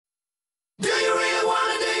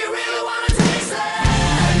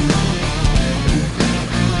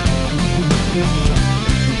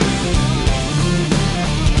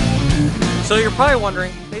So you're probably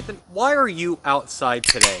wondering, Nathan, why are you outside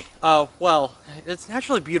today? Oh, well, it's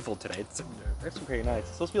naturally beautiful today. It's actually pretty nice.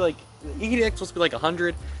 It's supposed to be like, EDX supposed to be like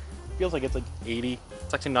 100. Feels like it's like 80.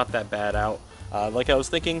 It's actually not that bad out, like I was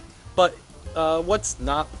thinking. But what's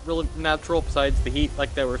not really natural besides the heat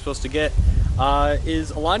like that we're supposed to get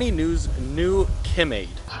is Alani News' new Kimade.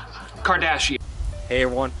 Kardashian. Hey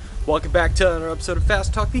everyone, welcome back to another episode of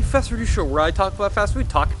Fast Talk, the fast food show where I talk about fast food,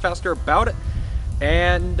 talk faster about it.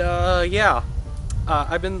 And yeah,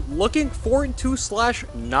 I've been looking forward to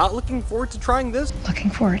 / not looking forward to trying this.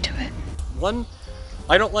 Looking forward to it. One,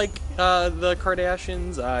 I don't like the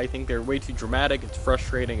Kardashians. I think they're way too dramatic. It's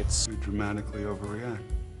frustrating. It's You dramatically overreact.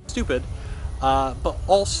 stupid. But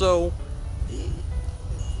also,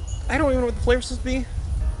 I don't even know what the flavor's supposed to be.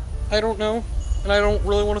 I don't know, and I don't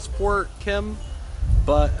really want to support Kim.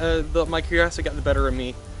 But my curiosity got the better of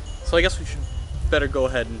me, so I guess we should better go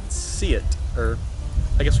ahead and see it, or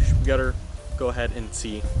I guess we should better go ahead and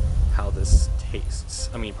see how this tastes.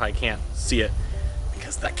 I mean, you probably can't see it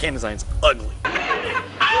because that can design's ugly.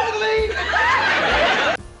 Ugly!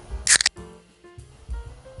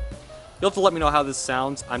 You'll have to let me know how this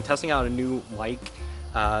sounds. I'm testing out a new mic.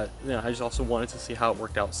 I just also wanted to see how it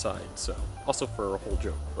worked outside, so also for a whole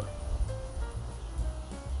joke, but.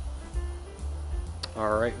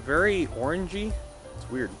 Alright, very orangey.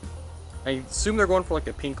 It's weird. I assume they're going for like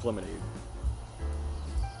a pink lemonade.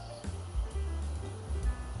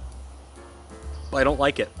 But I don't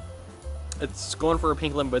like it. It's going for a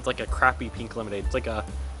pink lemonade, but it's like a crappy pink lemonade. It's like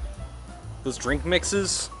those drink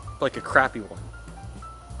mixes, like a crappy one.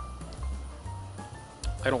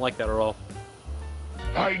 I don't like that at all.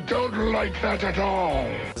 I don't like that at all.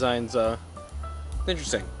 Design's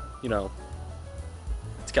interesting, you know.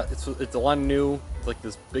 It's a lot new. It's like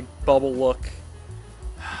this big bubble look.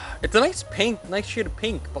 It's a nice pink, nice shade of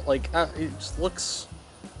pink, but like it just looks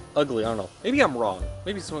ugly. I don't know. Maybe I'm wrong.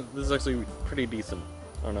 Maybe this is actually pretty decent.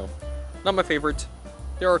 I don't know. Not my favorite.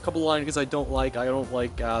 There are a couple lines I don't like. I don't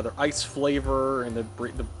like their ice flavor and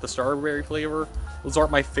the strawberry flavor. Those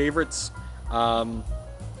aren't my favorites.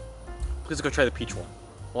 Please go try the peach one.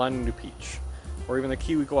 Lime new peach, or even the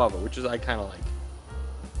kiwi guava, which is I kind of like.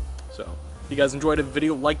 So. If you guys enjoyed the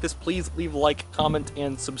video like this, please leave a like, comment,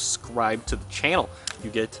 and subscribe to the channel. You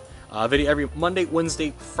get a video every Monday,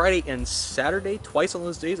 Wednesday, Friday, and Saturday, twice on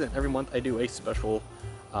those days, and every month I do a special,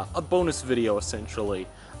 a bonus video essentially.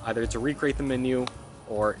 Either it's a recreate the menu,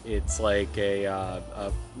 or it's like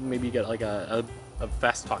maybe you get like a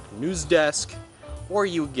Fast Talk news desk, or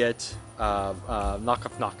you get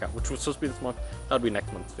Knockoff Knockout, which was supposed to be this month. That'll be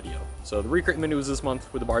next month's video. So the recreate menu is this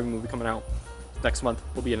month with the Barbie movie coming out. Next month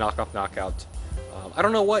will be a Knockoff Knockout. I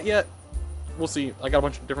don't know what yet. We'll see. I got a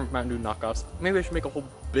bunch of different Mountain Dew knockoffs. Maybe I should make a whole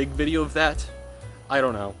big video of that. I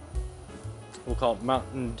don't know. We'll call it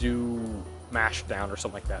Mountain Dew Mashdown or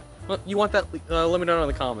something like that. Well, you want that? Let me know in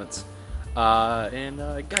the comments.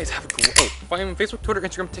 Guys, have a great. Oh, find me on Facebook, Twitter,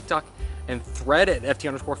 Instagram, TikTok, and Thread at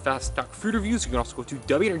FT_FastTalk Food Reviews. You can also go to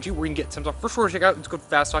Dubby Energy where you can get Sam's first order checkout. It's called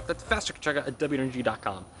Fast Talk. That's faster to check out at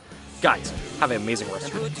WNergy.com. Guys, have an amazing rest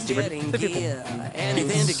of your day.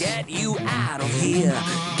 Anything to get you out of here.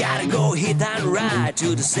 Gotta go hit that ride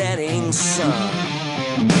to the setting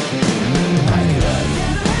sun.